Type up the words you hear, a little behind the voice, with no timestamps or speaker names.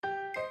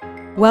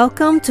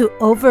Welcome to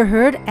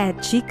Overheard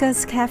at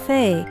Chica's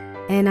Cafe,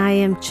 and I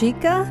am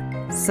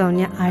Chica,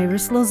 Sonia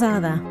Iris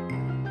Lozada.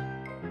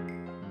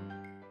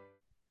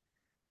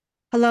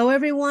 Hello,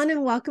 everyone,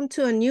 and welcome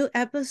to a new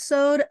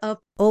episode of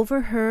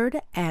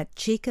Overheard at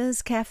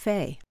Chica's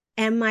Cafe.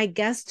 And my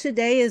guest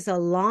today is a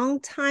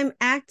longtime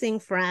acting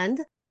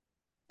friend,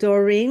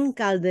 Doreen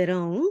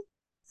Calderon.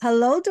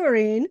 Hello,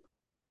 Doreen.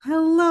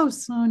 Hello,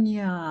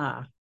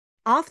 Sonia.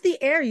 Off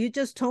the air, you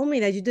just told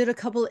me that you did a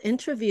couple of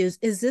interviews.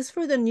 Is this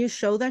for the new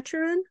show that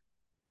you're in?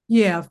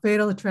 Yeah,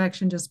 Fatal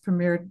Attraction just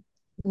premiered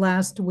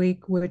last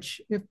week, which,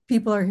 if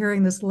people are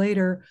hearing this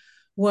later,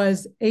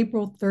 was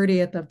April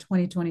 30th of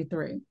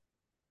 2023.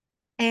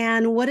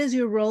 And what is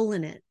your role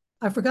in it?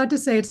 I forgot to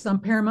say it's on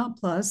Paramount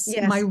Plus.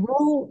 My Yes.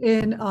 role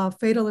in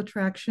Fatal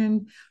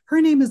Attraction,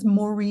 her name is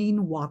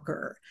Maureen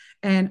Walker,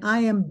 and I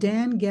am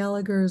Dan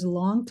Gallagher's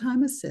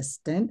longtime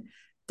assistant.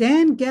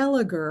 Dan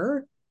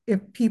Gallagher,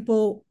 if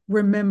people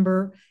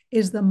remember,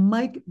 is the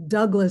Mike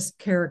Douglas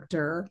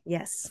character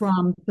Yes.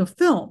 from the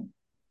film.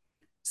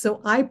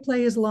 So I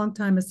play his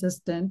longtime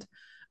assistant.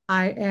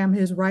 I am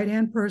his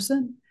right-hand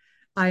person.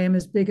 I am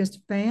his biggest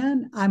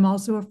fan. I'm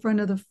also a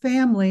friend of the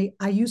family.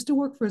 I used to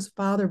work for his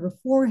father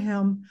before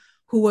him,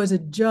 who was a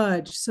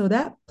judge. So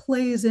that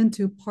plays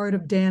into part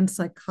of Dan's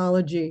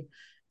psychology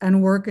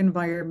and work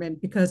environment,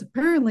 because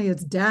apparently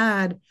his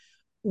dad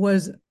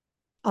was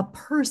a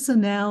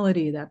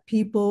personality that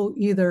people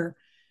either,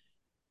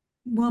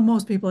 well,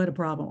 most people had a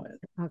problem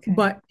with. Okay.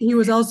 But he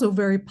was also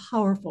very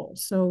powerful.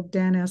 So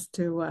Dan has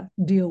to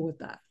deal with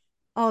that.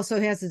 Oh, so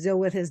he has to deal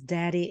with his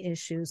daddy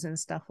issues and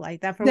stuff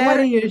like that.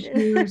 Daddy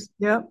issues.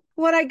 Yep.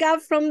 What I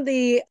got from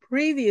the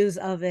previews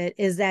of it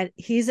is that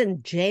he's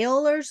in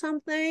jail or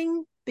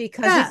something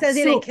because he Yeah. says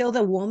he didn't kill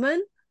the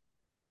woman.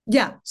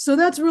 Yeah. So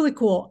that's really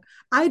cool.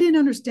 I didn't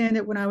understand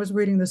it when I was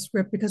reading the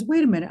script, because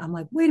wait a minute. I'm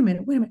like, wait a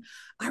minute.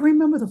 I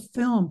remember the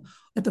film.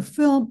 At the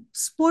film,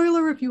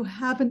 spoiler if you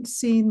haven't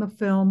seen the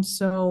film,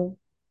 so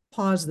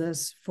pause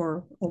this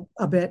for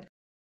a bit.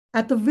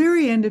 At the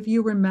very end, if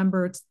you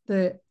remember, it's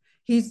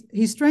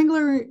he's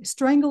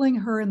strangling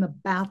her in the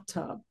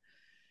bathtub.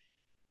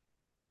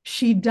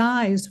 She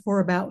dies for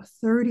about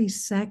 30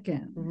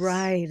 seconds.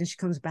 Right. And she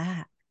comes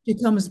back.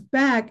 She comes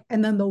back,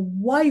 and then the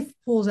wife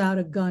pulls out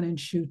a gun and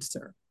shoots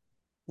her.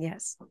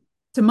 Yes.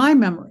 To my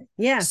memory.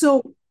 Yes.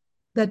 So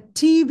the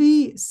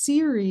TV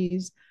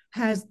series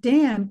has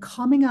Dan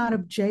coming out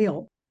of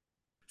jail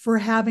for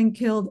having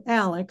killed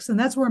Alex. And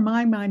that's where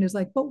my mind is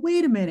like, but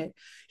wait a minute,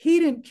 he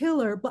didn't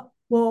kill her. But,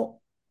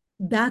 well,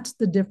 that's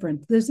the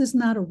difference. This is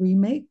not a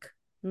remake.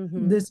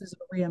 Mm-hmm. This is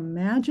a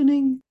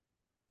reimagining.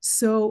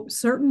 So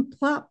certain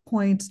plot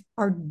points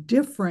are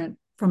different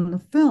from the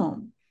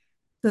film.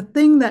 The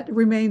thing that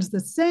remains the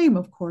same,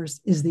 of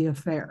course, is the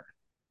affair.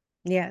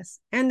 Yes.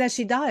 And that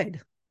she died.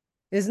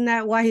 Isn't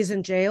that why he's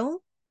in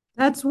jail?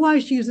 That's why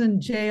she's in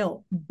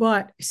jail.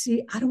 But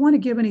see, I don't want to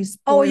give any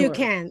spoilers. Oh, you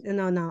can.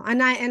 No.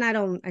 And I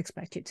don't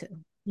expect you to.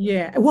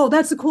 Yeah. Well,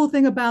 that's the cool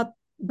thing about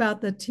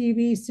the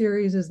TV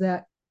series, is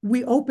that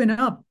we open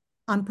up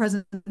on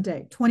present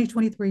day,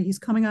 2023. He's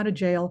coming out of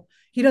jail.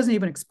 He doesn't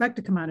even expect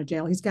to come out of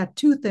jail. He's got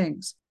two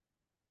things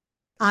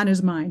on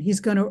his mind.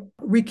 He's going to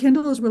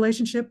rekindle his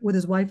relationship with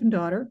his wife and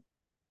daughter.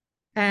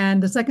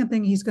 And the second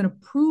thing, he's going to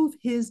prove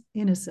his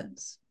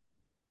innocence.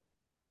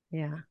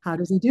 Yeah. How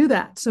does he do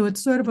that? So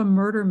it's sort of a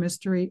murder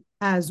mystery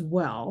as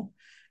well.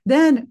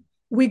 Then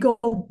we go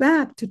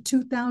back to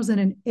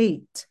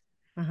 2008.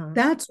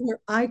 That's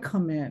where I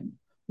come in,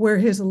 where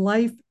his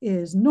life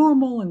is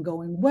normal and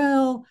going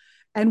well.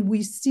 And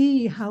we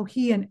see how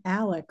he and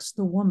Alex,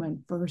 the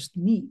woman, first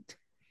meet.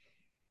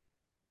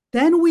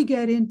 Then we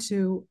get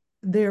into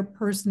their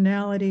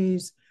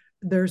personalities,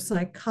 their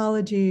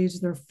psychologies,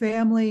 their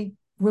family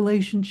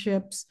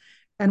relationships,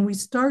 and we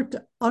start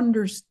to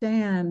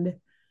understand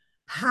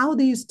how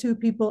these two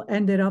people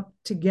ended up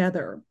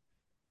together.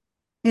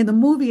 In the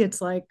movie,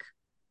 it's like,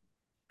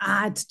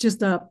 it's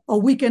just a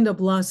weekend of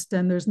lust,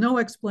 and there's no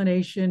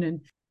explanation.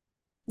 And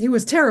he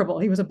was terrible.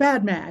 He was a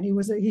bad man.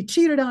 He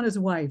cheated on his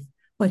wife,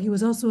 but he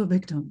was also a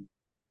victim.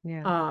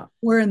 Yeah.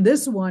 Where in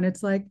this one,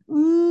 it's like,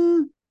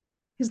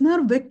 he's not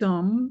a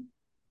victim.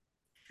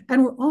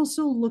 And we're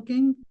also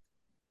looking,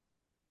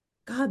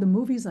 God, the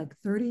movie's like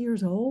 30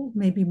 years old,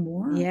 maybe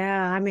more.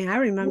 Yeah. I mean, I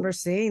remember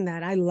seeing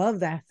that. I love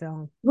that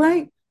film.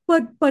 Right.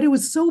 But it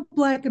was so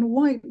black and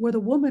white, where the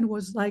woman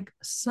was like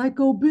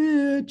psycho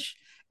bitch.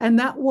 And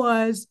that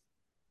was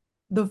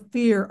the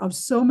fear of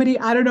so many.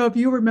 I don't know if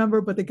you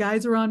remember, but the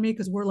guys around me,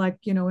 because we're like,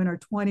 in our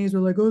 20s, we're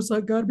like, oh, so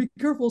gotta be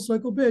careful,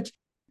 psycho bitch.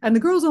 And the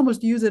girls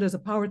almost use it as a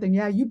power thing.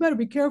 Yeah, you better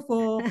be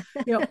careful.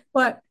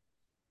 But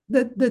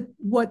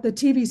what the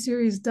TV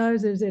series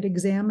does is it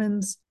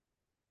examines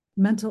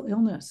mental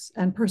illness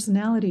and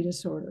personality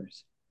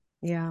disorders.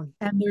 Yeah.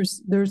 And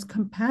there's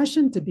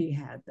compassion to be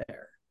had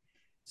there.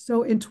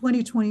 So in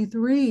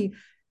 2023,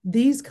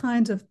 these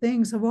kinds of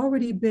things have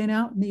already been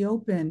out in the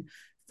open.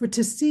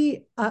 To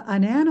see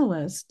an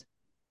analyst,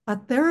 a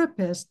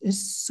therapist,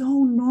 is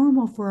so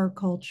normal for our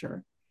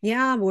culture.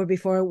 Yeah, where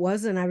before it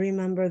wasn't. I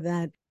remember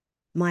that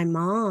My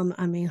mom,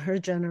 I mean, her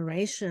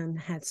generation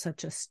had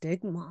such a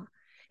stigma.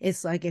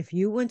 It's like if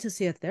you went to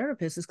see a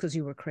therapist, it's because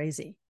you were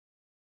crazy.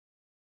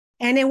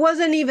 And it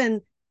wasn't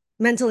even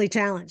mentally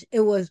challenged. It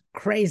was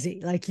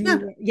crazy. Like Yeah.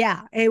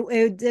 yeah,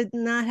 it did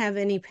not have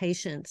any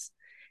patience.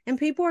 And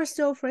people are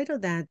still afraid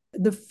of that.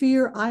 The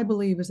fear, I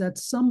believe, is that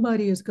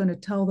somebody is going to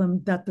tell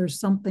them that there's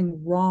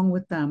something wrong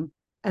with them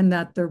and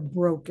that they're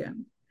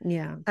broken.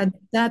 Yeah. And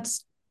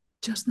that's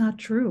just not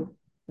true.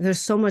 There's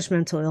so much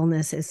mental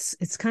illness.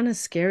 It's kind of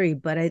scary,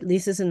 but at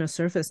least it's in the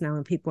surface now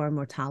and people are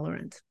more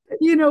tolerant.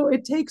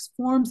 It takes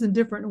forms in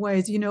different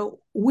ways.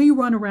 We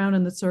run around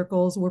in the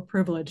circles, we're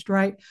privileged,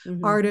 right?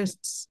 Mm-hmm.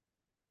 Artists,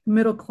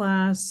 middle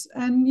class,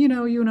 and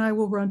you and I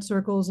will run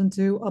circles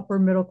into upper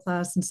middle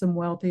class and some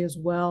wealthy as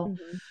well.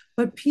 Mm-hmm.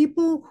 But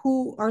people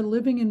who are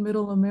living in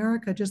middle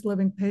America, just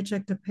living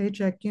paycheck to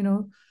paycheck,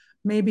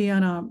 maybe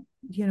on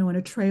in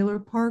a trailer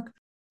park,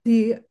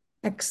 the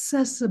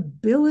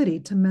accessibility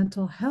to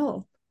mental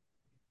health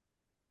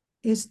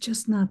is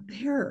just not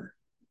there.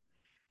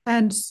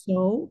 And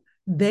so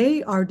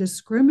they are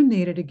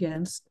discriminated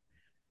against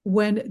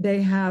when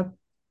they have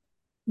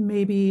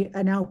maybe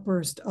an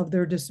outburst of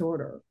their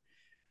disorder.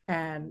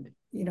 And,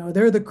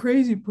 they're the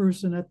crazy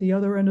person at the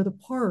other end of the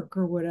park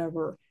or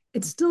whatever.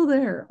 It's still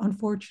there,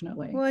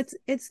 unfortunately. Well,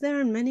 it's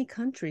there in many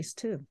countries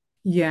too.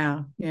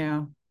 Yeah,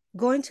 yeah.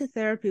 Going to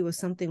therapy was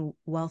something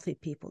wealthy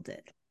people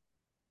did.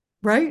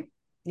 Right?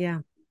 Yeah.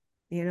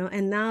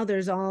 And now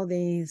there's all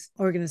these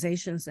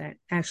organizations that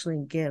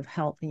actually give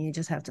help and you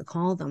just have to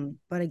call them.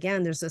 But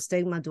again, there's a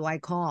stigma. Do I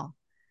call?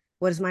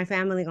 What is my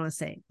family going to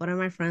say? What are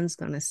my friends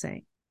going to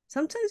say?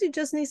 Sometimes you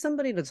just need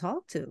somebody to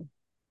talk to.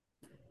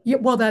 Yeah,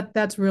 well,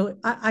 that's really,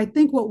 I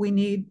think what we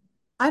need,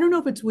 I don't know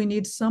if it's we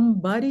need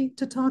somebody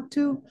to talk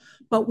to,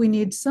 but we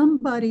need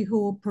somebody who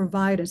will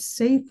provide a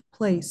safe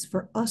place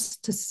for us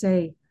to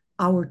say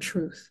our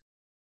truth.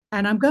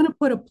 And I'm going to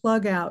put a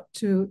plug out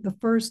to the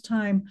first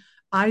time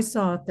I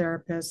saw a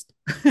therapist.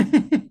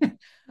 I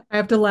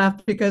have to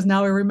laugh because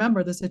now I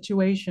remember the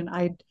situation.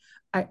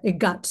 It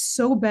got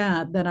so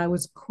bad that I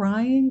was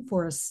crying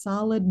for a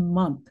solid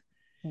month.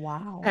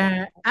 Wow.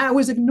 And I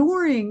was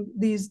ignoring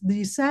these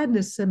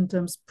sadness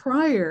symptoms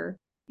prior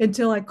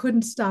until I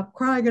couldn't stop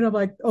crying. And I'm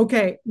like,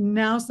 okay,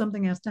 now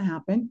something has to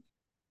happen.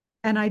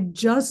 And I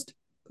just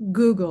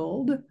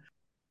Googled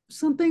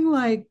something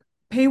like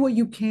pay what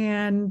you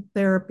can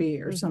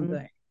therapy or Mm-hmm.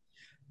 something.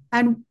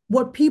 And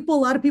a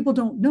lot of people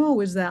don't know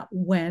is that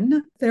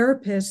when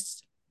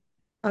therapists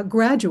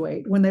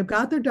graduate, when they've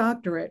got their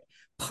doctorate,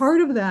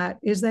 part of that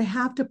is they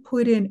have to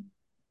put in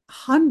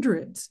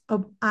hundreds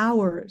of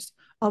hours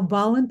of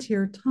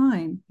volunteer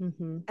time.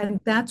 Mm-hmm. And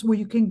that's where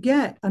you can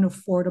get an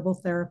affordable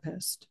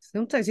therapist.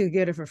 Sometimes you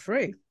get it for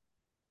free.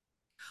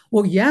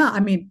 Well, yeah,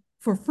 I mean,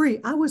 for free,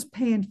 I was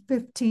paying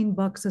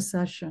 $15 a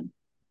session.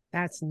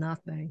 That's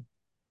nothing.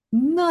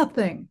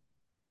 Nothing.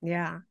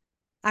 Yeah.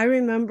 I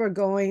remember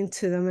going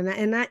to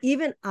them,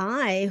 even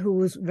I, who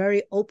was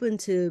very open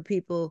to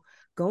people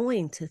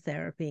going to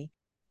therapy,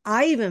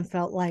 I even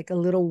felt like a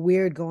little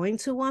weird going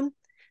to one.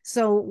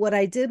 So what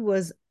I did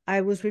was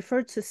I was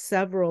referred to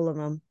several of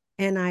them,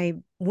 and I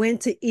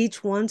went to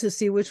each one to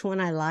see which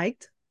one I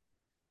liked.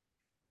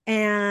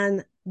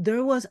 And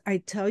I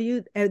tell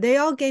you, they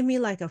all gave me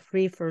like a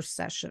free first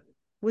session,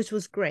 which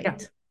was Yeah.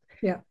 great.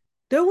 Yeah.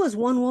 There was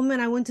one woman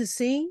I went to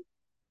see.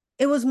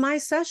 It was my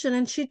session,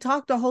 and she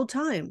talked the whole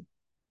time.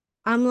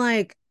 I'm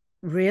like,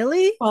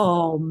 really?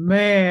 Oh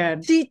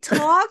man. She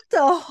talked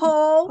the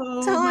whole Oh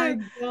my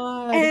time.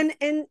 God. And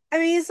I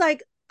mean, it's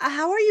like,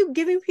 how are you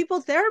giving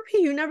people therapy?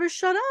 You never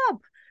shut up.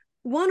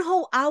 One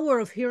whole hour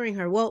of hearing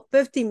her. Well,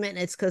 50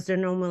 minutes because they're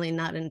normally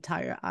not an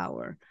entire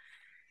hour.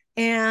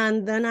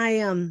 And then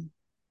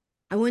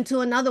I went to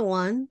another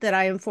one that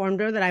I informed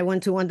her that I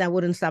went to one that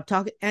wouldn't stop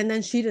talking. And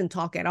then she didn't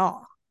talk at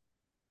all.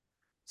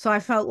 So I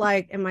felt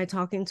like, am I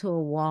talking to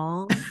a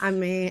wall? I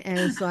mean, and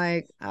it's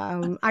like,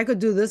 I could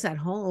do this at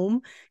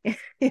home. you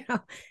know,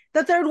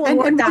 the third one And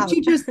worked what out.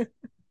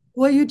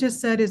 you just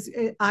said is,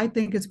 I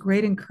think it's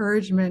great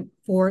encouragement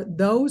for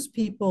those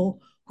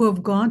people who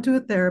have gone to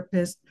a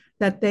therapist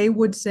that they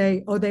would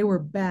say, oh, they were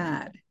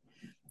bad,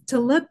 to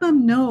let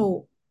them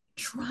know,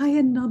 try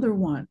another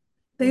one.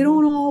 They Mm-hmm.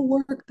 don't all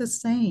work the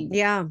same.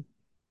 Yeah.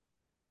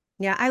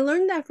 Yeah. I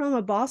learned that from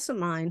a boss of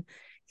mine.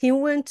 He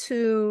went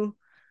to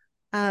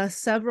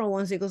several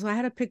ones. He goes, well, I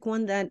had to pick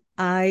one that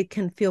I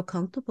can feel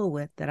comfortable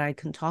with, that I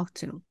can talk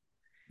to.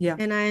 Yeah.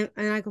 And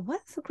I go, well,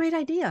 that's a great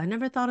idea. I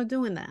never thought of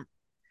doing that.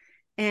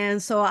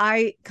 And so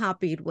I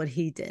copied what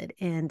he did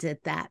and did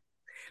that.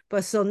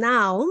 But so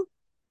now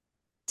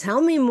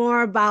tell me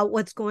more about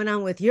what's going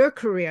on with your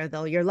career,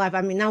 though, your life.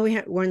 I mean, now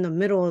we're in the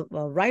middle of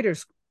a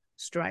writer's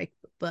strike,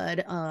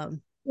 but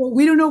Well,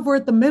 we don't know if we're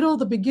at the middle,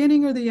 the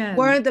beginning, or the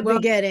we're end. at the Well,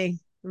 beginning,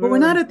 but we're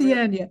not really. at the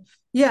end yet.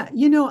 Yeah,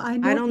 I I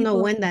know don't know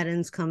people. when that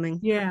end's coming.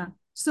 Yeah.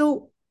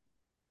 So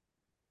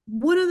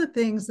one of the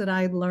things that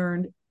I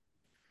learned,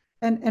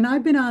 and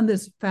I've been on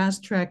this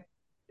fast track,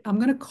 I'm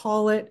going to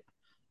call it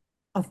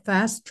a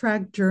fast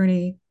track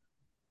journey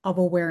of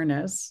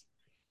awareness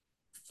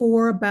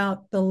for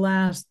about the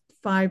last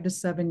 5 to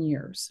 7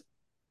 years.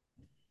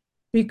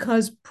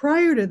 Because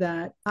prior to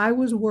that, I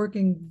was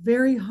working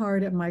very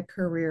hard at my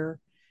career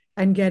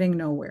and getting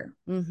nowhere.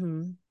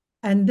 Mm-hmm.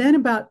 And then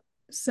about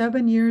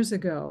 7 years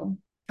ago,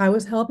 I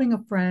was helping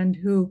a friend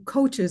who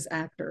coaches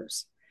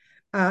actors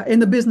in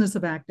the business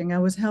of acting.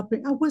 Was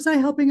I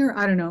helping her?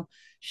 I don't know.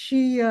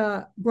 She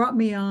brought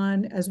me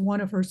on as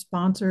one of her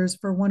sponsors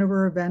for one of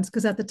her events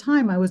because at the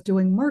time I was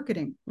doing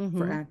marketing for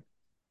Mm-hmm. acting.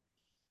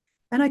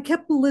 And I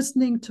kept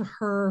listening to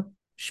her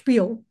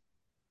spiel.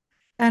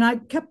 And I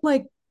kept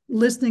like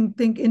listening,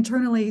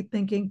 internally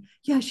thinking,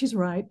 yeah, she's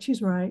right.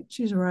 She's right.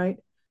 She's right.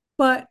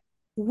 But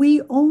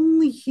we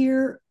only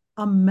hear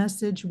a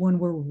message when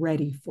we're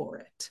ready for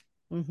it.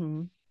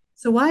 Mm-hmm.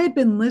 So I had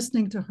been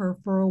listening to her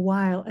for a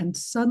while and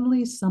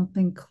suddenly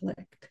something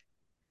clicked.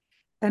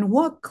 And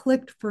what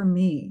clicked for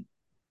me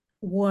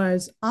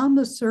was on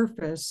the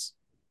surface,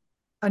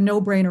 a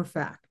no brainer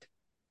fact.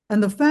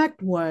 And the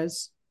fact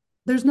was,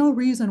 there's no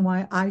reason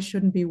why I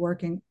shouldn't be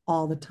working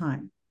all the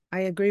time.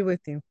 I agree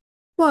with you.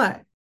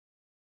 But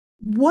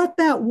what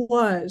that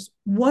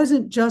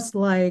wasn't just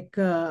like,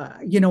 a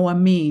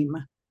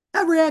meme.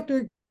 Every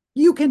actor,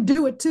 you can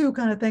do it too,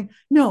 kind of thing.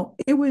 No,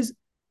 it was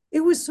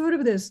sort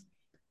of this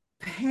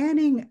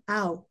panning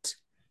out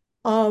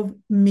of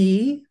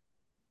me,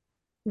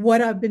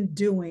 what I've been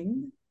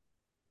doing,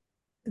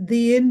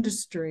 the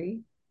industry,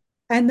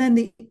 and then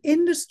the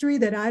industry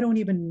that I don't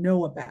even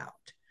know about.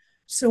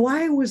 So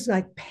I was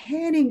like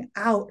panning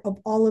out of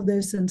all of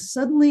this, and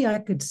suddenly I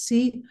could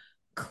see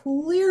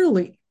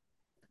clearly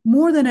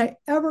more than I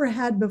ever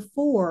had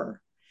before,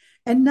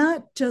 and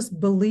not just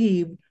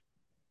believe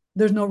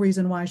there's no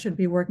reason why I should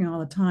be working all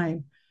the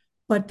time,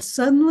 but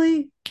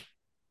suddenly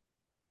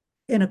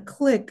in a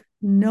click,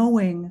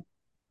 knowing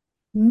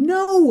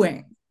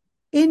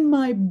in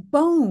my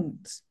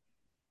bones,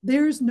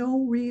 there's no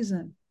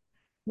reason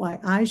why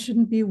I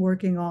shouldn't be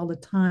working all the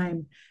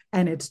time.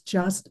 And it's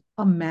just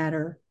a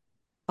matter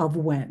of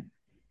when.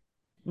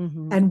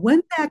 Mm-hmm. And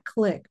when that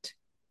clicked,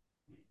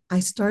 I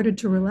started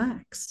to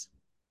relax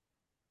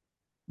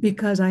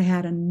because I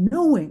had a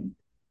knowing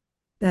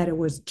that it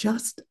was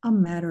just a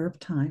matter of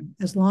time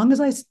as long as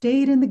I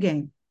stayed in the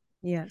game.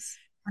 Yes.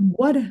 And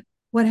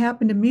what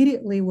happened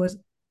immediately was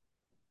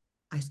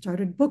I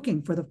started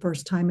booking for the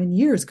first time in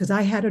years because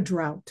I had a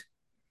drought.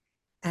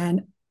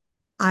 And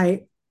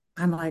I'm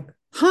like,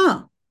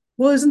 huh,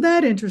 well, isn't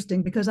that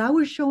interesting? Because I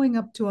was showing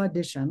up to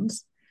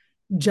auditions,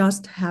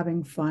 just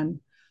having fun,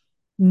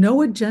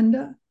 no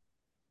agenda,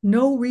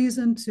 no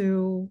reason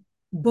to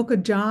book a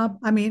job.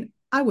 I mean,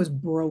 I was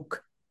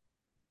broke,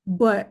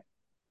 but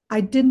I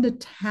didn't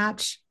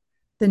attach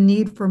the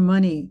need for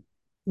money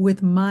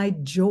with my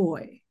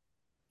joy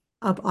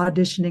of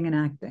auditioning and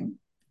acting.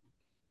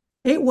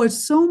 It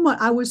was so much,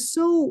 I was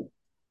so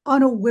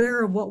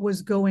unaware of what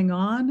was going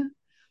on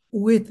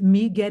with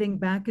me getting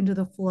back into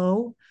the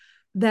flow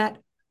that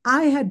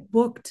I had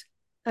booked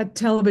a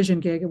television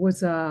gig. It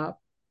was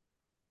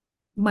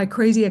my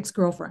crazy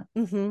ex-girlfriend.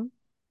 Mm-hmm.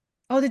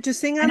 Oh, did you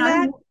sing And on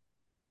that?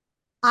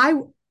 I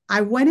I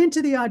went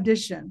into the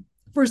audition,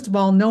 first of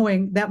all,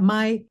 knowing that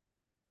my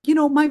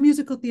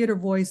musical theater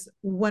voice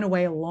went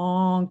away a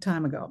long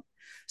time ago.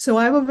 So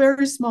I have a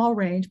very small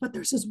range, but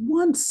there's this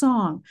one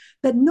song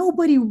that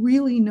nobody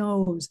really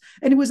knows.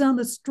 And it was on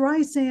the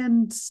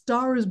Streisand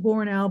Star is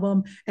Born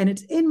album, and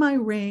it's in my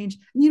range.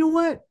 And you know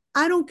what?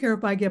 I don't care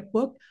if I get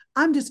booked.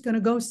 I'm just going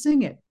to go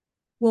sing it.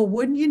 Well,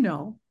 wouldn't you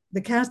know,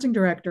 the casting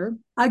director,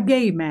 a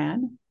gay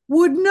man,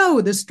 would know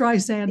the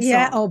Streisand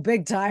Yeah. song. Oh,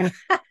 big time.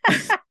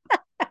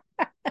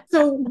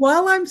 So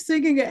while I'm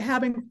singing it,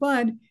 having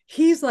fun,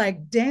 he's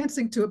like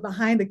dancing to it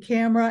behind the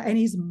camera and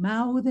he's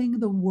mouthing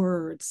the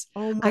words.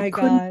 Oh I my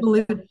couldn't God.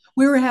 believe it.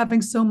 We were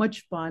having so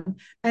much fun.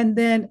 And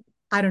then,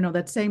 I don't know,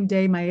 that same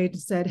day, my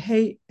agent said,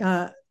 hey,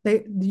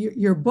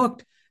 you're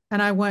booked.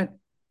 And I went,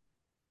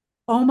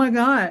 oh my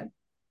God,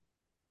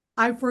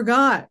 I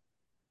forgot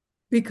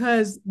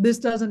because this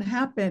doesn't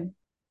happen.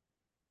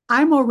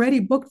 I'm already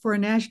booked for a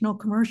national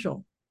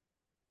commercial.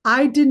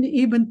 I didn't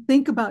even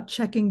think about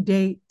checking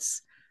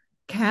dates.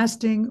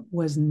 Casting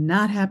was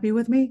not happy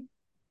with me.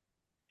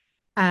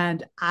 And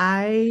Did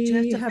you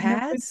have I to have never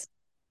pass?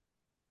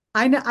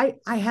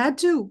 I had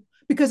to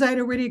because I had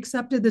already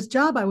accepted this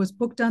job. I was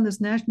booked on this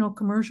national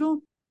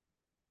commercial,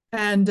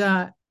 and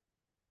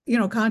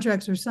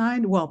contracts were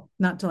signed. Well,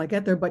 not until I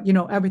get there, but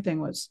everything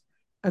was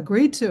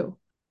agreed to,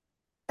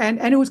 and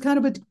it was kind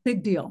of a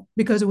big deal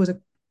because it was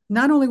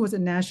not only was it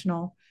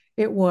national,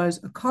 it was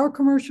a car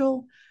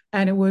commercial,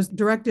 and it was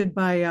directed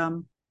by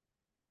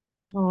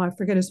oh, I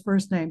forget his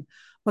first name,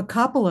 but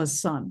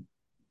Coppola's son.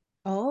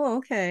 Oh,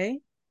 okay.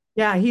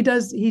 Yeah, he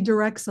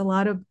directs a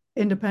lot of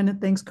independent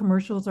things.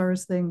 Commercials are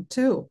his thing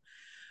too.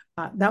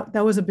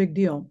 That was a big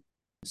deal.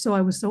 So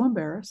I was so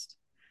embarrassed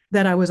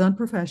that I was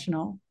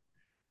unprofessional,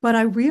 but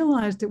I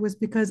realized it was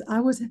because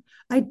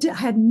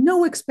had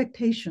no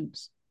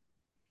expectations.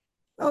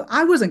 Oh,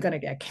 I wasn't going to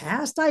get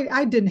cast.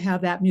 I didn't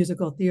have that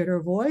musical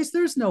theater voice.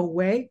 There's no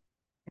way.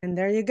 And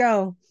there you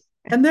go.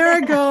 And there I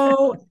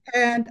go.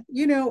 And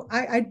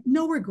I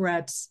no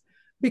regrets.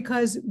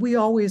 because we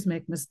always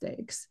make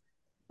mistakes.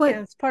 Yeah, But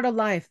it's part of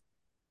life.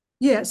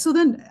 yeah, so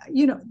then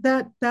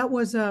that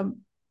was I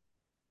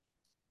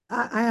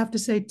have to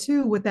say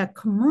too, with that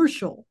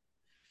commercial,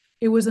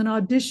 it was an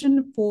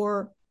audition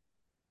for,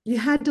 you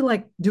had to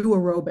like do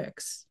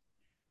aerobics.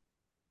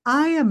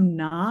 I am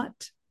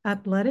not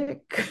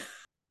athletic.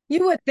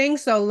 You would think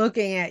so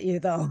looking at you,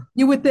 though.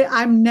 You would think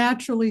I'm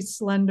naturally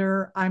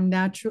slender. I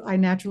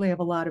naturally have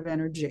a lot of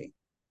energy.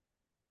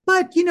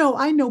 But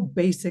I know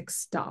basic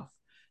stuff.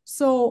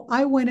 So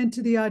I went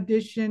into the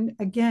audition.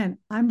 Again,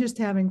 I'm just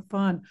having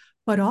fun.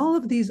 But all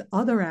of these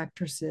other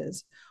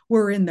actresses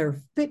were in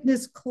their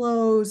fitness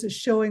clothes,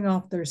 showing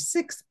off their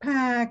six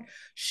pack,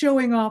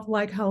 showing off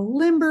like how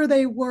limber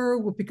they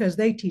were because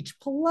they teach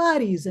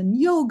Pilates and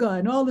yoga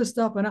and all this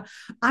stuff. And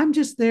I'm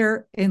just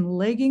there in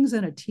leggings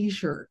and a t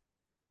shirt.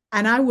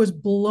 And I was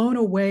blown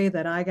away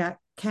that I got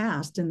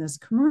cast in this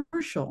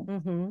commercial.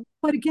 Mm-hmm.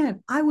 But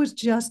again, I was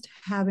just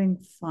having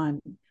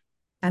fun.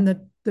 And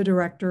the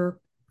director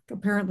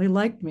apparently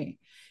liked me.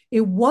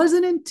 It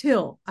wasn't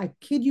until, I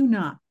kid you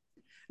not,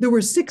 there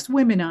were 6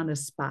 women on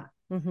this spot.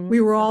 Mm-hmm. We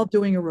were all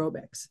doing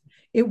aerobics.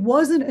 It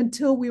wasn't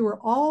until we were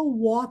all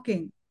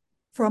walking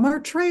from our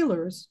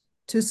trailers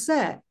to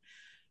set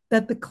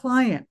that the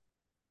client,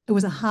 it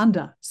was a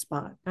Honda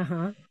spot.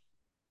 Uh-huh.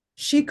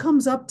 She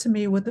comes up to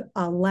me with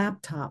a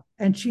laptop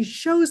and she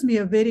shows me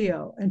a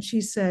video and she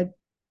said,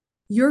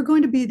 "You're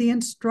going to be the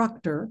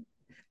instructor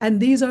and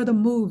these are the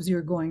moves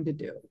you're going to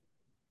do."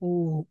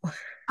 Ooh.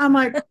 I'm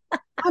like,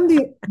 I'm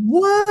the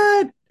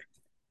what?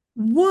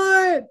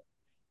 What?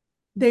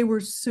 They were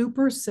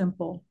super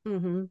simple.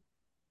 Mm-hmm.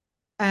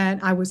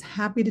 And I was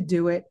happy to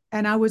do it.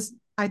 And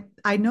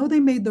I know they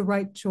made the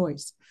right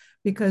choice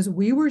because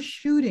we were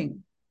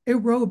shooting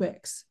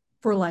aerobics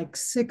for like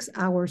 6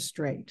 hours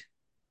straight.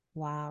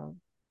 Wow.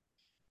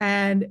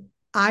 And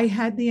I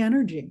had the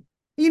energy.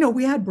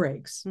 We had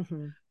breaks,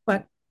 Mm-hmm.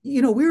 but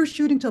we were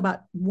shooting till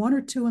about 1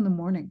 or 2 in the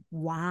morning.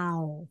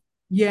 Wow.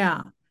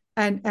 Yeah.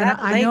 And That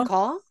a I late know,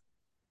 call?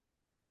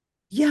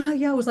 yeah,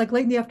 yeah, it was like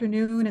late in the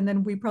afternoon. And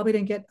then we probably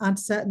didn't get on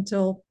set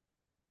until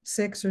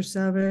 6 or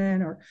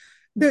 7, or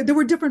there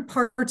were different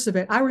parts of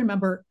it. I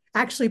remember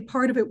actually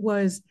part of it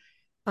was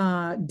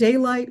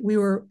daylight. We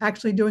were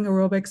actually doing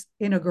aerobics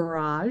in a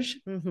garage.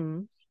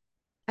 Mm-hmm.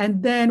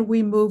 And then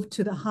we moved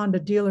to the Honda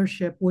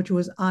dealership, which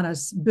was on a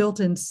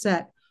built-in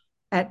set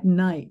at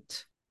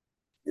night.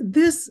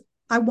 This,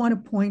 I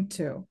want to point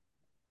to,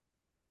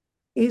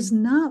 is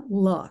not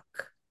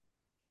luck.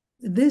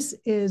 This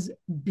is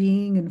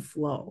being in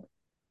flow.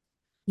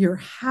 You're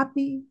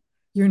happy.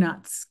 You're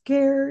not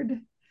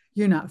scared.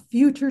 You're not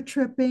future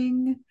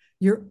tripping.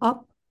 You're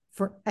up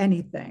for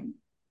anything.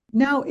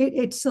 Now,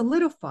 it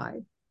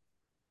solidified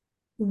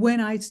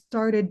when I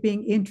started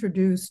being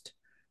introduced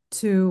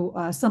to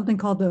something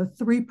called the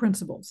 3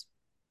 principles.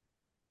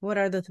 What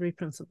are the 3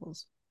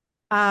 principles?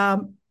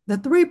 The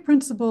 3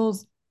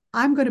 principles,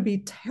 I'm going to be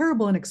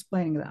terrible in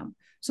explaining them.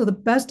 So the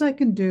best I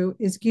can do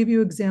is give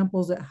you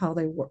examples of how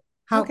they work.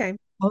 Okay.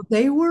 How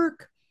they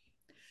work.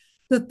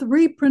 The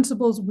 3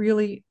 principles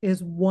really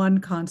is one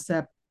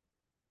concept,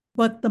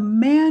 but the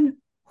man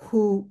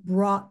who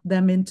brought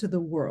them into the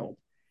world,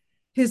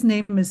 his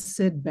name is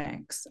Sid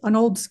Banks, an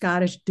old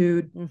Scottish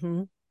dude,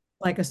 Mm-hmm.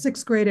 like a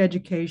 6th grade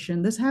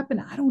education. This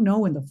happened, I don't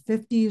know, in the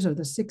 50s or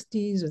the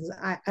 60s.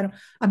 I don't,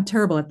 I'm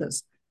terrible at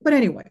this. But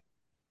anyway,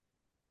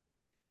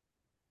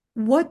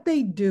 what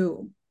they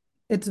do,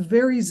 it's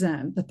very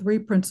Zen. The 3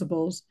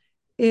 principles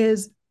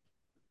is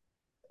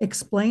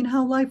explain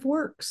how life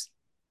works.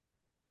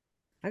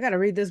 I got to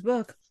read this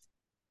book.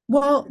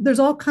 Well, there's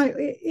all kind.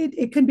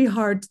 It can be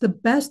hard. It's the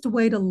best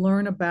way to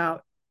learn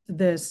about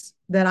this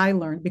that I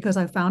learned because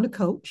I found a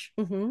coach,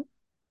 Mm-hmm.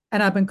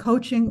 and I've been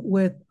coaching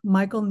with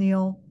Michael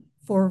Neal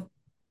for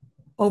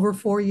over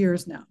 4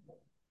 years now.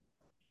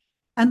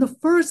 And the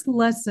first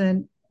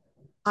lesson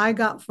I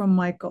got from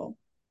Michael,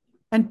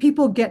 and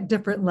people get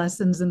different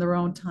lessons in their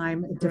own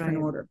time, in different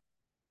Right. order,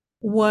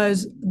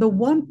 was the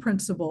one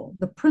principle,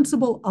 the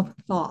principle of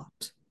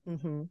thought.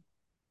 Mm-hmm.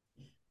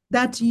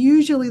 That's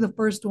usually the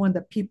first one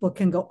that people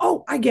can go,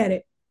 "Oh, I get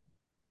it."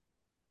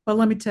 But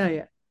let me tell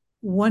you,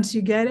 once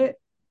you get it,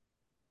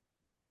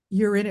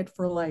 you're in it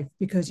for life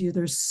because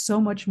there's so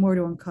much more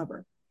to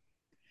uncover.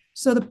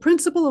 So the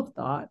principle of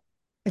thought,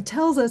 it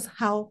tells us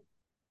how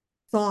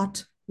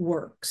thought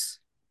works.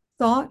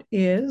 Thought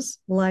is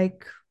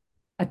like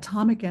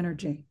atomic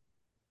energy.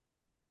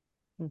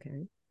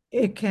 Okay.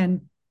 It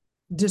can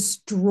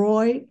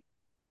destroy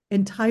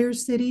entire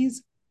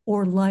cities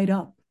or light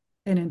up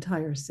an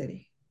entire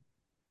city.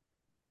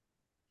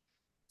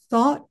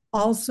 Thought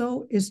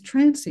also is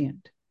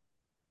transient.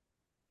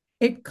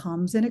 It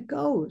comes and it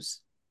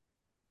goes.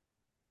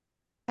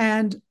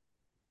 And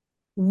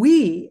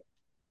we,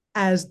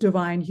 as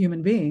divine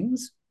human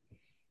beings,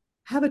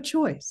 have a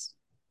choice.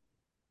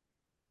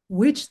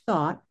 Which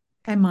thought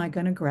am I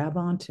going to grab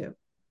onto?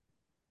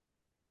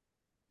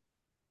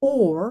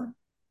 Or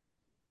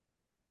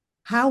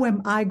how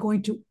am I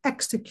going to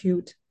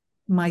execute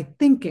my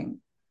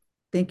thinking?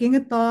 Thinking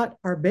and thought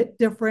are a bit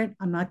different.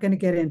 I'm not going to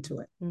get into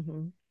it.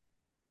 Mm-hmm.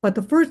 But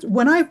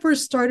when I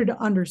first started to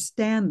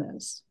understand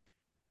this,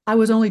 I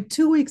was only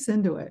 2 weeks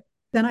into it.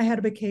 Then I had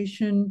a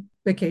vacation.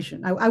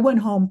 I went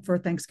home for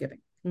Thanksgiving.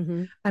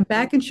 Mm-hmm. I'm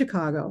back in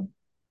Chicago,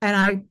 and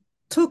I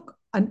took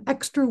an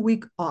extra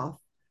week off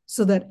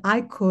so that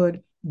I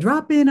could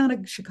drop in on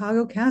a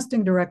Chicago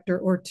casting director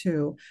or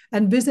two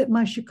and visit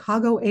my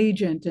Chicago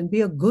agent and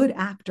be a good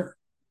actor,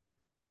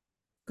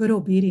 good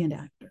obedient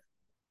actor.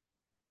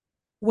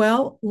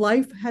 Well,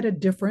 life had a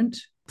different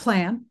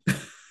plan,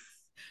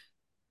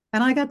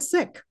 and I got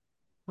sick.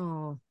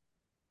 Oh,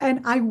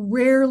 And I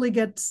rarely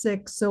get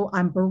sick. So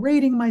I'm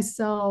berating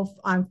myself.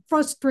 I'm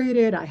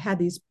frustrated. I had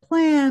these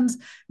plans.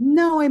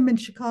 Now I'm in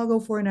Chicago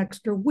for an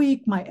extra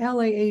week. My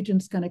LA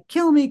agent's going to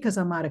kill me because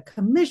I'm out of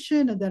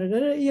commission. And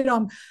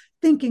I'm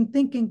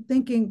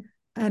thinking.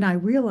 And I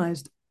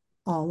realized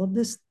all of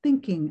this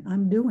thinking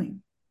I'm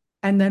doing.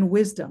 And then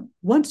wisdom.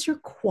 Once you're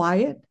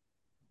quiet,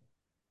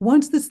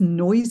 once this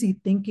noisy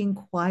thinking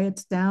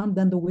quiets down,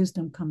 then the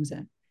wisdom comes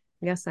in.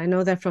 yes, I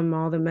know that from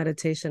all the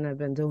meditation I've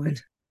been doing.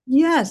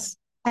 Yes.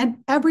 And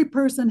every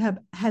person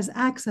has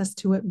access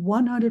to it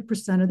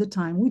 100% of the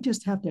time. We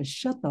just have to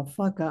shut the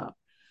fuck up.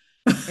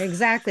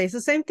 Exactly. It's the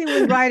same thing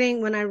with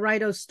writing when I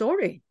write a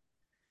story.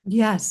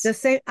 Yes. The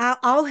same,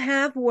 I'll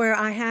have where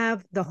I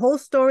have the whole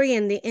story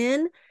in the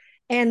end,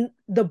 and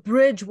the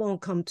bridge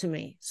won't come to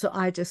me. So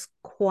I just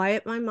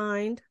quiet my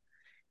mind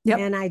Yep.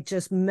 and I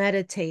just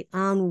meditate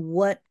on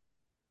what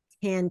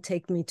can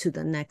take me to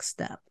the next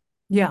step.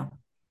 Yeah.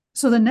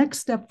 So the next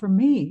step for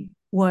me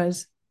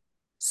was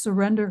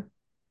surrender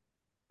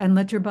and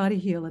let your body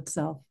heal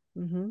itself.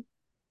 Mm-hmm.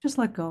 Just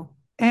let go.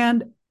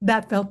 And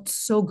that felt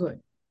so good.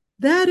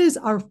 That is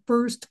our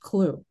first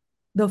clue,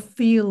 the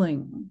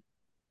feeling.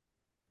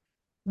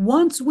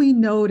 Once we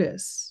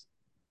notice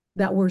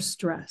that we're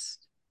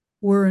stressed,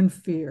 we're in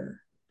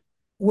fear,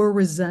 we're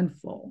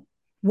resentful,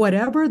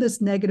 whatever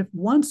this negative,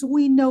 once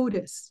we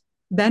notice,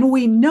 then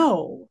we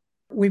know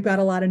we've got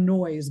a lot of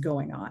noise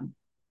going on.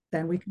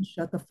 Then we can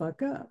shut the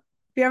fuck up.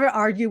 If you ever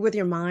argue with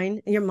your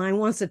mind, and your mind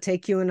wants to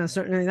take you in a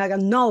certain, like,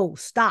 no,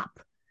 stop.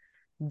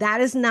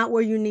 That is not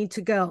where you need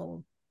to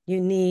go.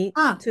 You need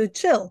Ah, to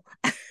chill.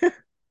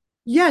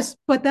 yes,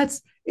 but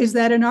is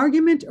that an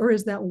argument or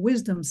is that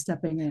wisdom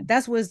stepping in?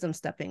 That's wisdom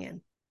stepping in.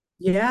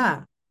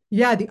 Yeah.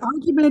 Yeah. The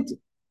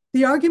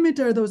argument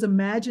are those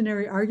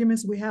imaginary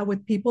arguments we have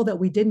with people that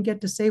we didn't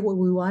get to say what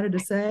we wanted to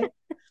say.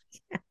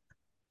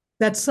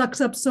 That sucks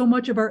up so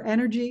much of our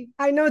energy.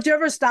 I know. Do you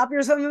ever stop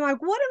yourself and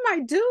like, what am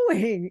I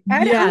doing?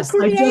 And I'm Yes,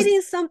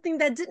 creating something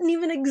that didn't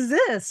even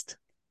exist.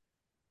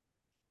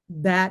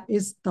 that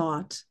is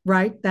thought,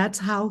 right? That's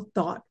how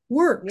thought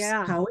works,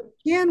 Yeah. how it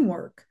can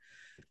work.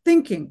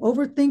 Thinking,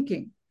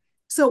 overthinking.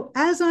 So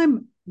as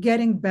I'm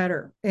getting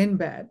better in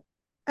bed,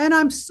 and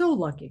I'm so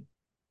lucky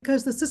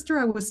because the sister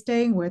I was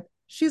staying with,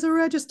 she's a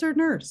registered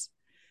nurse.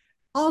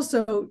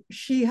 Also,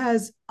 she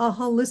has a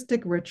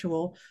holistic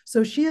ritual.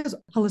 So she has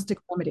holistic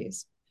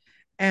remedies.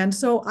 And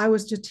so I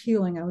was just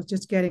healing. I was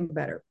just getting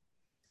better.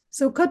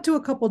 So cut to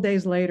a couple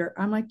days later,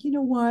 I'm like, you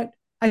know what?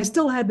 I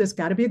still had this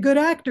got to be a good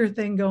actor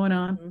thing going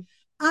on. Mm-hmm.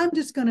 I'm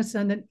just going to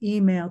send an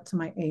email to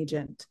my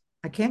agent.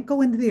 I can't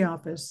go into the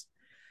office.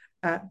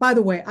 By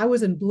the way, I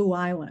was in Blue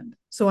Island,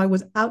 so I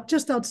was out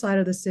just outside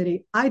of the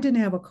city. I didn't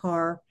have a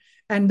car,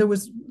 and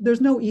there's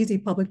no easy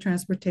public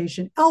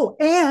transportation. Oh,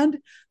 and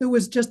there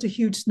was just a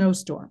huge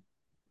snowstorm.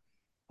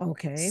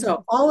 Okay.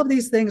 So all of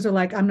these things are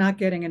like, I'm not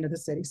getting into the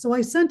city. So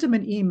I sent him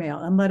an email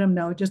and let him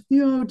know, just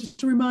to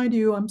remind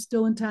you, I'm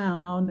still in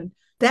town. And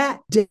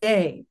that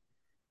day,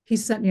 he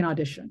sent me an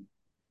audition.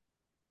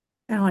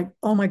 And I'm like,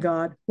 oh my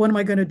God, what am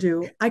I going to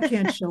do? I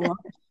can't show up.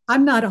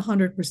 I'm not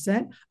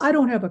 100%. I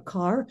don't have a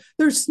car.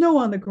 There's snow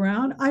on the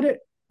ground. And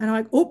I'm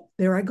like, oh,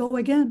 there I go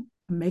again.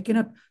 I'm making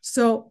up.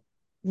 So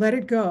let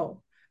it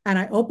go. And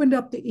I opened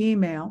up the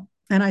email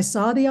and I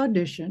saw the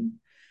audition,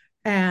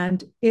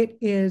 and it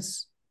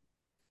is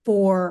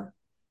for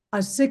a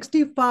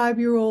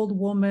 65-year-old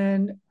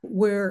woman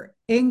where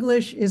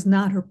English is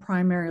not her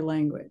primary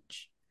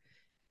language.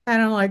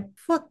 And I'm like,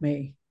 fuck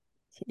me,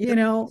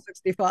 You're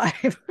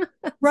 65.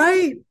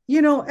 right?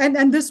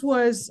 And this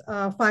was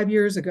 5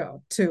 years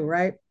ago too,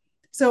 right?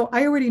 So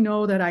I already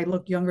know that I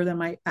look younger than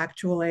my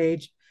actual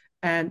age,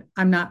 and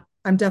I'm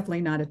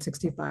definitely not at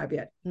 65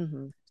 yet.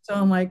 Mm-hmm. So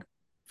I'm like,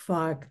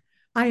 fuck,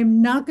 I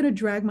am not going to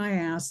drag my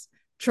ass,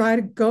 try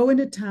to go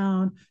into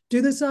town,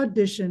 do this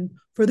audition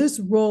for this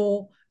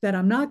role that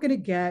I'm not going to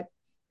get.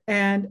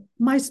 And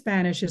my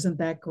Spanish isn't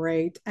that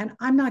great. And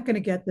I'm not going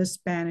to get this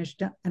Spanish.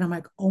 And I'm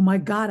like, oh my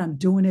God, I'm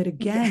doing it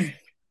again.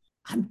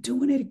 I'm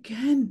doing it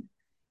again.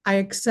 I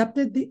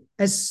accepted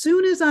as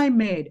soon as I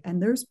made,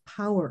 and there's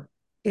power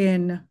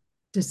in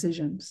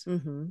decisions.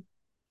 Mm-hmm.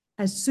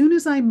 As soon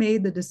as I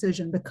made the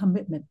decision, the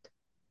commitment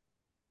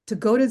to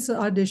go to this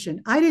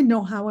audition, I didn't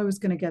know how I was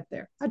going to get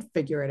there. I'd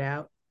figure it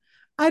out.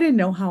 I didn't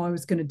know how I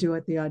was going to do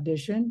at the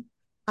audition.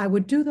 I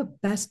would do the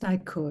best I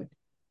could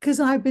because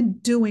I've been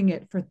doing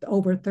it for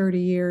over 30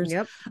 years.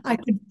 Yep. I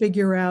can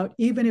figure out,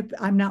 even if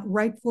I'm not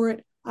right for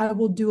it, I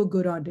will do a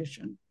good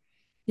audition.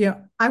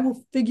 Yeah, I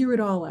will figure it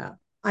all out.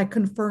 I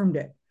confirmed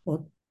it.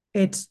 Well,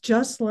 It's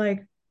just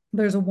like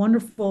there's a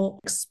wonderful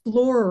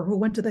explorer who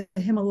went to the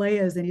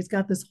Himalayas and he's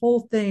got this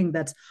whole thing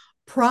that's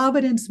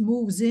providence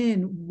moves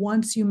in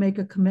once you make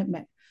a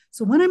commitment.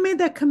 So when I made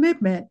that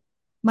commitment,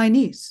 my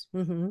niece,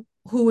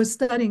 who was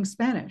studying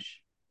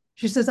Spanish,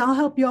 she says, I'll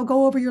help you. I'll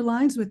go over your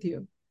lines with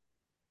you.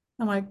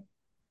 I'm like,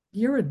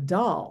 you're a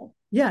doll.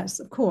 Yes,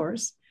 of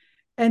course.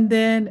 And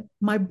then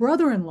my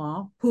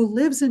brother-in-law, who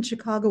lives in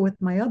Chicago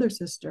with my other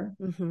sister,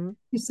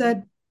 he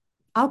said,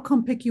 I'll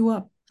come pick you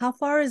up. How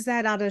far is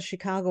that out of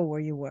Chicago where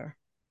you were?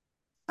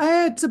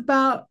 It's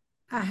about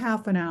a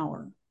half an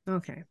hour.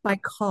 Okay. By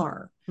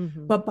car,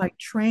 but by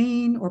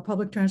train or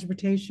public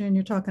transportation,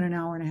 you're talking an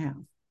hour and a half.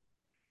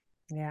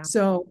 Yeah.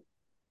 So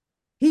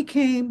he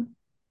came,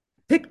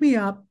 picked me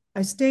up.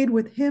 I stayed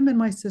with him and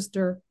my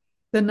sister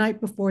the night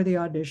before the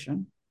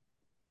audition.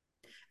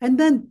 And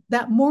then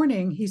that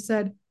morning, he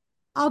said,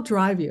 I'll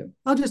drive you.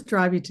 I'll just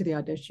drive you to the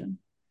audition.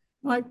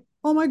 I'm like,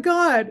 oh my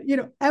God,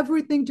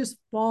 everything just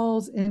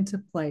falls into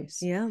place.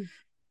 Yeah.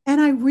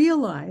 And I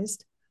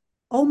realized,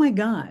 oh my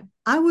God,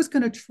 I was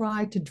going to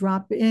try to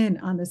drop in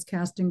on this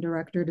casting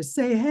director to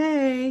say,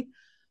 hey,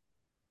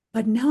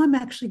 but now I'm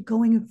actually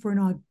going in for an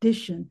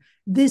audition.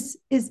 This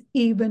is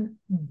even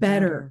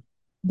better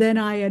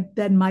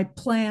than my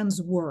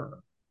plans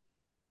were.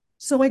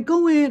 So I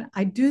go in,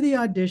 I do the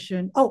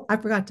audition. Oh, I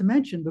forgot to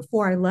mention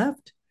before I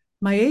left,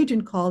 my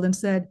agent called and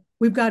said,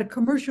 we've got a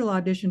commercial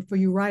audition for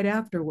you right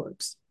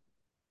afterwards.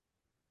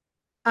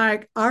 All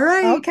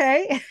right.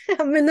 Okay.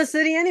 I'm in the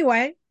city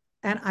anyway.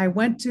 And I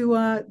went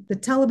to the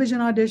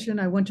television audition.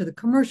 I went to the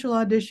commercial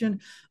audition.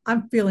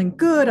 I'm feeling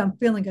good. I'm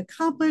feeling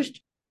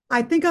accomplished.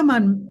 I think I'm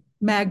on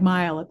Mag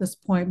Mile at this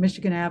point,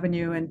 Michigan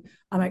Avenue. And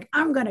I'm like,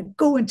 I'm going to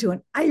go into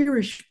an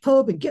Irish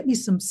pub and get me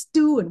some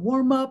stew and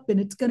warm up, and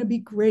it's going to be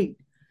great.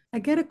 I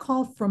get a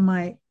call from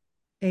my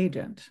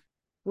agent.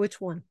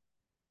 Which one?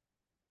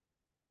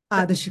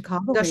 The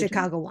Chicago The agent.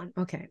 Chicago one.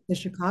 Okay. The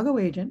Chicago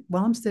agent,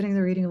 while I'm sitting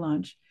there eating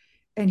lunch.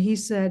 And he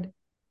said,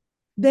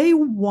 they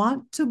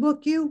want to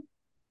book you.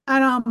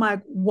 And I'm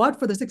like, what,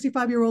 for the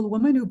 65-year-old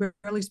woman who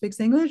barely speaks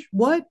English?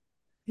 What?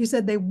 He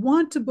said, they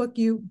want to book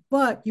you,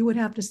 but you would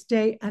have to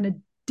stay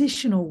an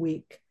additional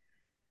week.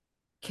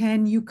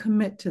 Can you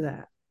commit to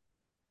that?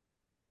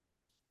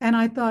 And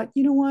I thought,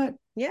 you know what?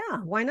 Yeah,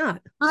 why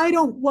not?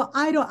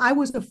 I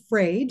was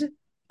afraid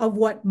of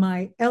what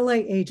my LA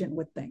agent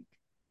would think.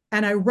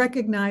 And I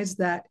recognized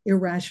that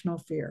irrational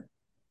fear.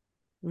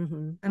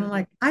 And I'm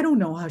like, I don't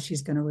know how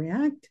she's going to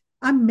react.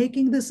 I'm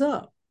making this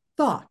up.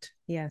 Thought.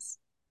 Yes.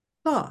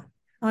 Thought.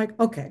 I'm like,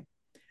 okay.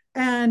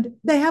 And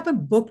they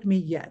haven't booked me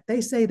yet. They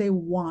say they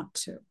want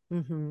to.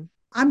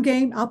 I'm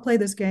game. I'll play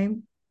this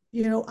game.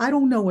 I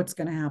don't know what's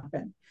going to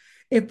happen.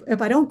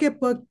 If I don't get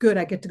booked, good,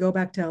 I get to go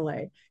back to LA.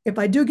 If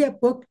I do get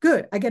booked,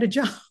 good, I get a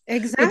job.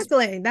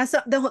 Exactly. That's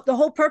the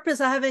whole purpose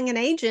of having an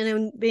agent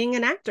and being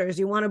an actor is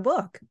you want to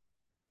book.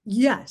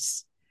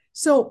 Yes.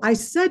 So I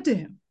said to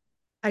him,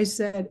 I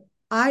said,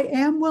 I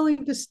am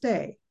willing to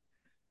stay,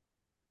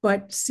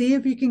 but see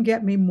if you can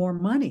get me more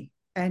money.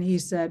 And he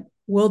said,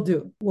 we'll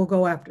do. We'll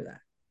go after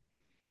that.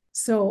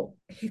 So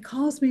he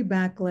calls me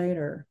back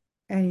later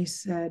and he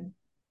said,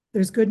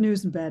 there's good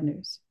news and bad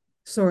news,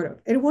 sort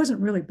of. It wasn't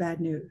really bad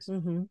news.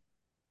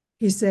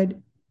 He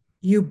said,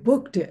 you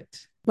booked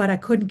it, but I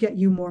couldn't get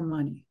you more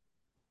money.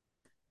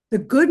 The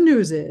good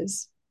news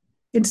is,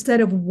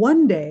 instead of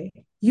one day,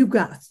 you've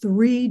got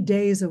 3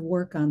 days of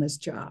work on this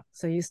job.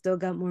 So you still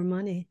got more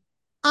money.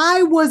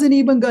 I wasn't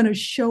even going to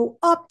show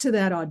up to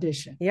that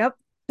audition. Yep.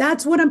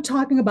 That's what I'm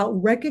talking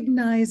about,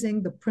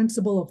 recognizing the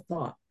principle of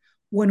thought.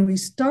 When we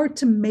start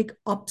to make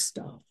up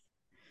stuff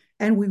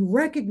and we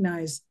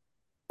recognize,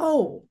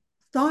 oh,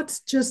 thoughts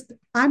just,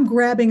 I'm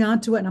grabbing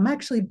onto it and I'm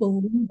actually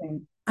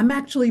believing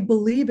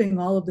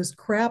all of this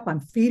crap I'm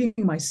feeding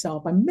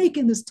myself. I'm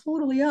making this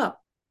totally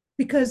up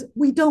because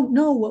we don't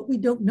know what we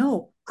don't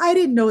know. I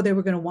didn't know they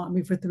were going to want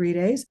me for 3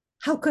 days.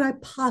 How could I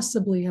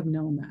possibly have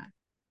known that?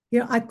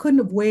 I couldn't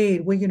have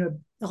weighed,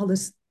 all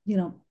this,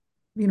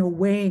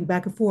 weighing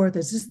back and forth.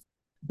 Is this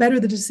better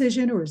the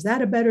decision or is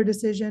that a better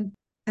decision?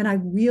 And I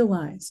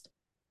realized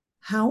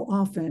how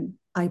often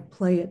I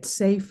play it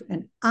safe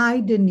and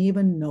I didn't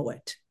even know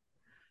it.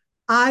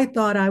 I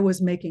thought I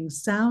was making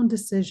sound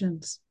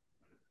decisions.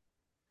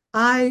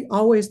 I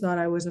always thought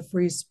I was a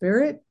free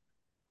spirit,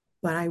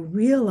 but I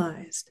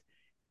realized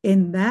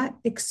in that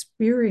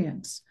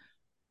experience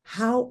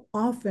how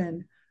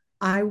often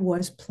I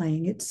was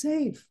playing it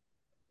safe.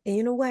 And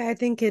you know why I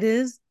think it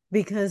is?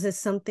 Because it's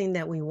something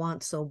that we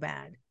want so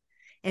bad.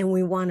 And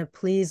we want to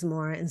please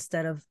more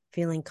instead of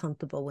feeling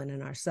comfortable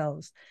within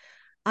ourselves.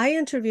 I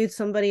interviewed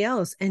somebody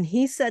else and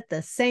he said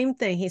the same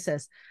thing. He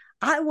says,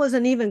 I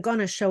wasn't even going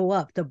to show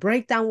up. The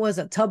breakdown was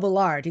a tub of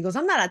lard. He goes,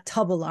 I'm not a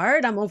tub of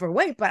lard. I'm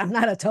overweight, but I'm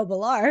not a tub of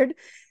lard.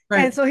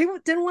 Right. And so he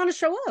didn't want to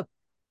show up,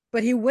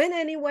 but he went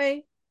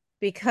anyway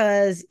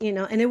because,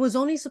 and it was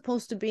only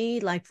supposed to be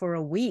like for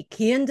a week.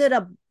 He ended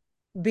up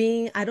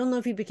being, I don't know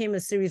if he became a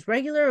series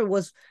regular or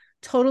was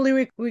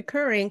totally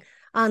recurring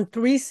on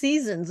 3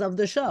 seasons of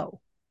the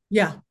show.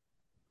 Yeah.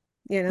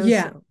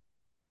 Yeah. So.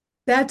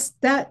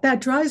 That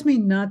drives me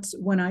nuts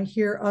when I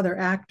hear other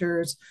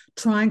actors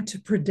trying to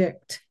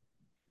predict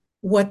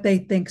what they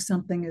think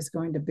something is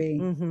going to be.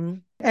 Mm-hmm.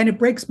 And it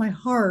breaks my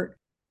heart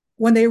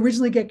when they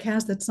originally get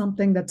cast at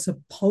something that's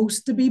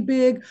supposed to be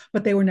big,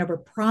 but they were never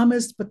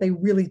promised, but they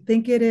really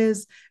think it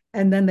is.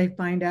 And then they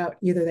find out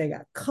either they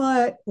got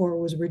cut or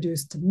was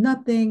reduced to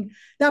nothing.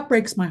 That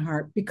breaks my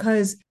heart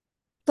because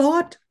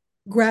thought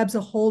grabs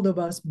a hold of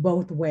us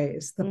both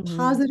ways, the Mm-hmm.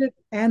 positive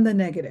and the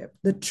negative.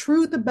 The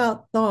truth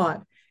about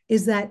thought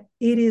is that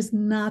it is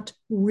not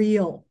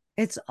real.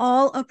 It's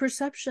all a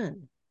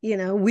perception.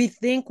 We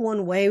think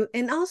one way,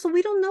 and also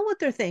we don't know what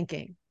they're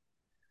thinking.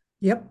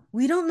 Yep.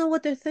 We don't know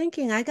what they're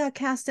thinking. I got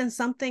cast in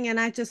something and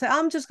I just said,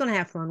 I'm just going to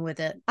have fun with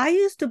it. I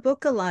used to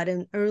book a lot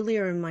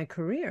earlier in my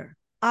career.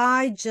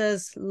 I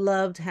just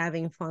loved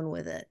having fun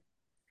with it.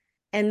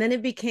 And then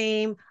it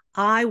became,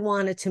 I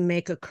wanted to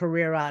make a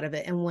career out of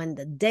it. And when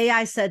the day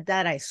I said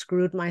that, I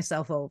screwed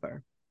myself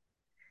over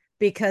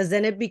because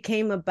then it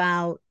became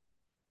about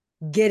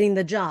getting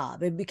the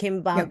job. It became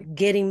Yep. about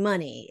getting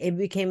money. It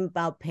became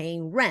about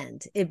paying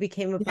rent. It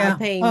became about Yeah.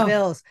 paying Oh,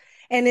 bills.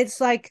 And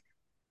it's like,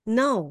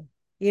 no,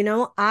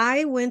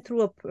 I went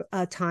through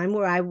a time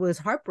where I was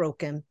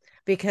heartbroken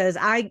because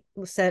I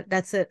said,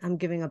 that's it. I'm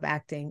giving up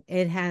acting.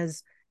 It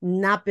has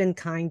not been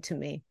kind to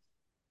me.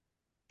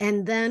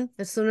 And then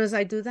as soon as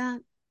I do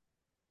that,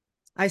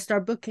 I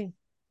start booking.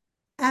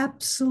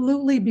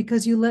 absolutely.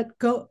 Because you let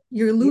go,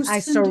 you're I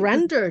loosened.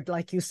 surrendered,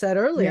 like you said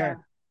Yeah.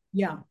 earlier.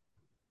 Yeah.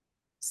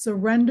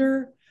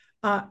 Surrender.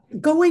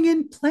 Going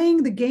in,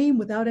 playing the game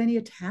without any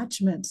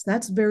attachments.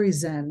 That's very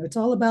Zen. It's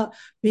all about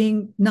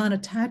being non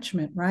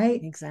attachment, right?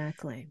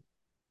 Exactly.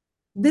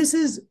 This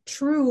is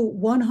true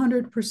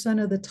 100%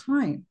 of the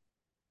time.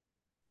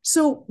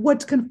 So,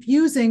 what's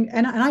confusing,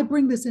 and I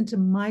bring this into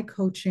my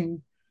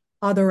coaching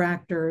other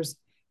actors,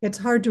 it's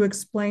hard to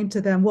explain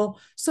to them. Well,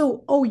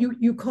 so, oh,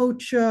 you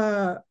coach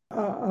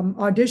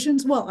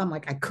auditions? Well, I'm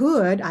like, I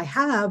could, I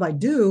have, I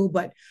do,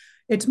 but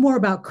it's more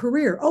about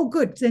career. Oh,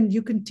 good. Then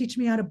you can teach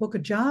me how to book a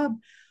job.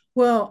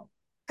 Well,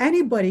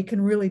 anybody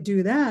can really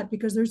do that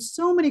because there's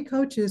so many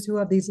coaches who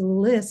have these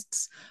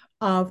lists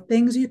of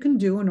things you can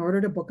do in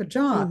order to book a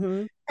job.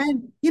 Mm-hmm.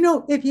 And,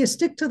 if you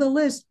stick to the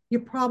list, you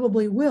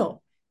probably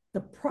will.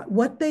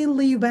 What they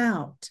leave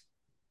out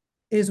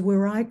is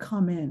where I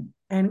come in.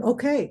 And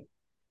okay,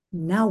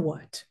 now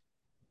what?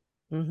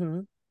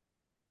 Mm-hmm.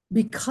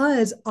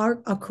 Because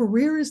a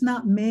career is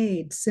not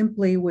made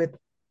simply with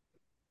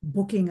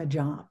booking a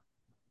job.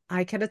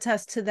 I can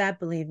attest to that.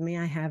 Believe me,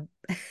 I have.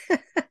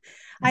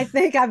 I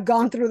think I've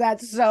gone through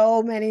that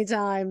so many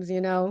times.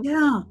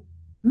 Yeah,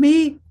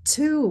 me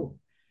too.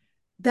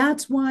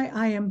 That's why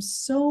I am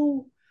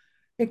so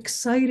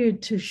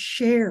excited to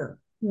share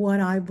what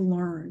I've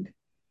learned.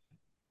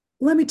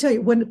 Let me tell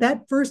you, when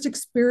that first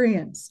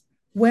experience,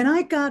 when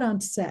I got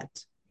on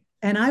set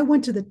and I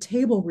went to the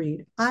table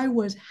read, I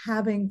was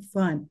having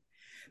fun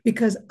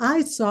because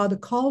I saw the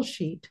call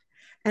sheet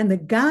and the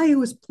guy who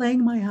was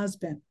playing my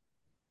husband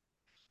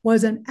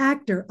was an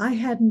actor I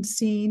hadn't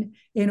seen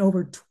in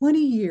over 20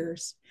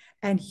 years.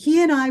 And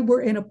he and I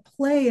were in a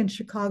play in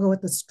Chicago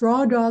at the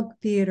Straw Dog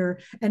Theater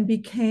and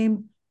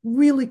became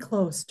really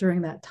close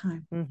during that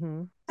time.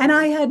 Mm-hmm. And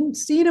I hadn't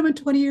seen him in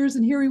 20 years,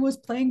 and here he was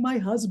playing my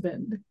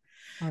husband.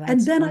 Oh, And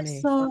that's then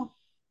funny.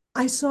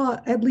 I saw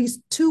at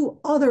least two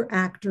other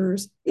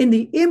actors in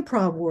the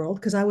improv world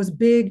because I was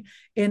big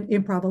in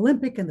Improv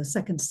Olympic and the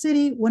Second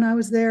City when I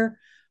was there.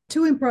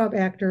 Two improv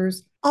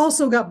actors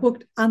also got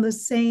booked on the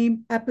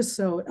same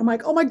episode. I'm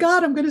like, oh my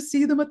God, I'm going to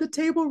see them at the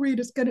table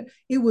read.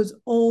 It was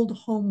old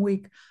home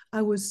week.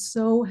 I was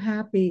so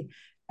happy.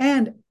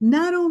 And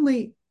not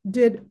only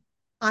did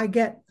I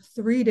get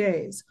 3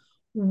 days,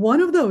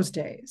 one of those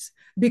days,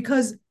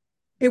 because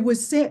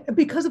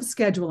because of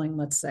scheduling,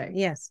 let's say,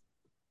 Yes.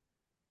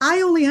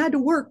 I only had to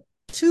work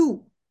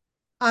 2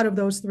 out of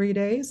those 3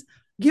 days,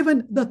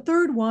 given the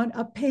third one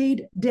a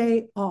paid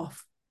day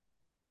off.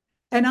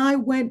 And I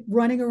went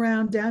running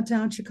around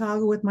downtown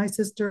Chicago with my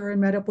sister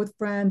and met up with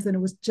friends, and it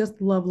was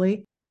just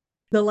lovely.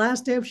 The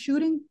last day of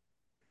shooting,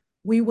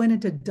 we went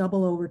into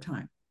double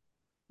overtime.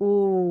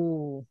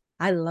 Ooh,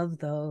 I love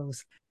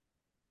those.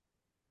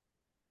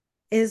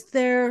 Is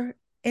there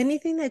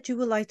anything that you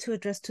would like to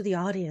address to the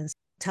audience?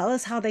 Tell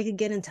us how they could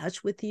get in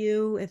touch with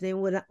you if they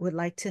would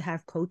like to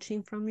have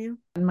coaching from you.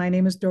 And my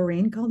name is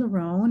Doreen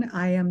Calderon.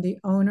 I am the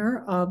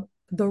owner of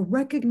The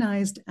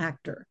Recognized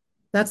Actor.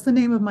 That's the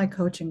name of my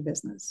coaching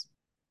business.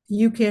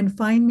 You can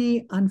find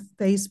me on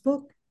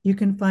Facebook. You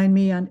can find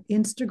me on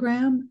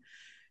Instagram.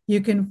 You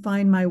can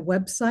find my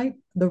website,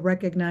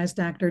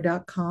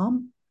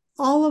 therecognizedactor.com.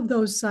 All of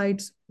those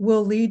sites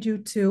will lead you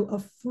to a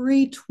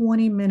free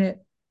 20-minute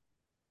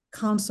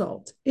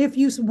consult if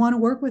you want to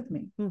work with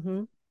me.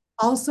 Mm-hmm.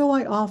 Also,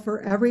 I offer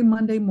every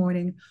Monday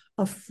morning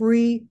a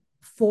free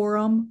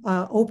forum,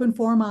 open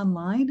forum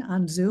online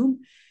on Zoom.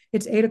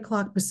 It's 8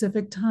 o'clock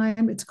Pacific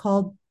time. It's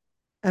called,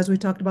 as we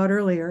talked about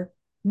earlier,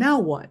 Now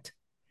What?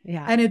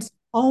 Yeah. And it's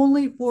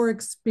only for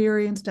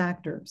experienced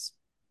actors.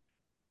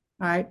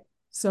 All right.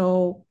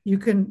 So you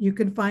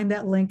can find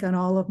that link on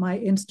all of my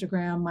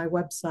Instagram, my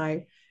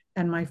website,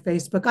 and my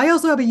Facebook. I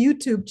also have a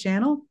YouTube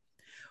channel.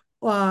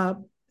 I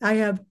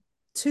have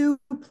two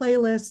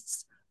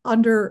playlists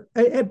under,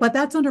 but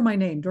that's under my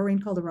name, Doreen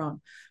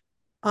Calderon.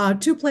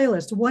 Two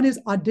playlists. One is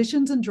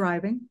auditions and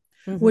driving,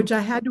 which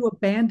I had to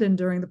abandon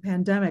during the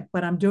pandemic,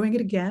 but I'm doing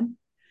it again.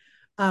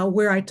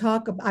 Where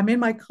I'm in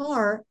my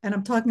car and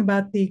I'm talking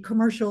about the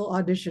commercial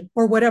audition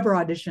or whatever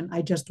audition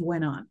I just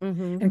went on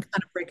and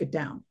kind of break it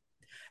down.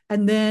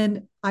 And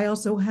then I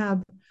also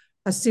have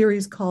a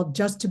series called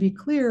Just to Be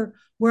Clear,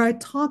 where I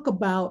talk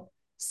about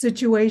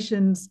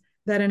situations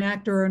that an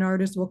actor or an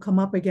artist will come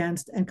up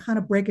against and kind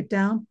of break it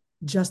down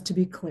just to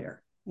be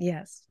clear.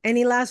 Yes.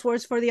 Any last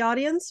words for the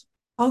audience?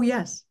 Oh,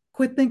 yes.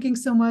 Quit thinking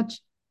so much.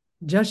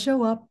 Just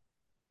show up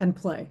and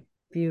play.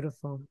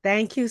 Beautiful.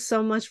 Thank you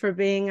so much for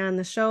being on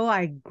the show.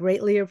 I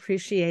greatly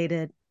appreciate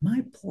it.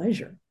 My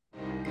pleasure.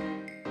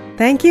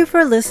 Thank you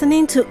for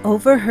listening to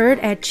Overheard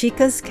at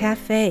Chica's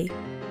Cafe.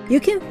 You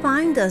can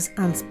find us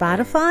on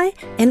Spotify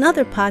and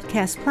other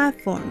podcast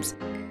platforms.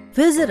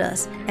 Visit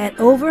us at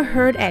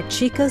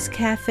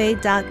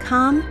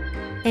overheardatchicascafe.com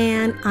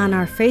and on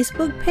our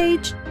Facebook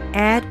page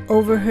at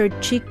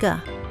Overheard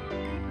Chica.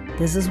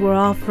 This is where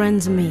all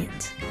friends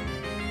meet.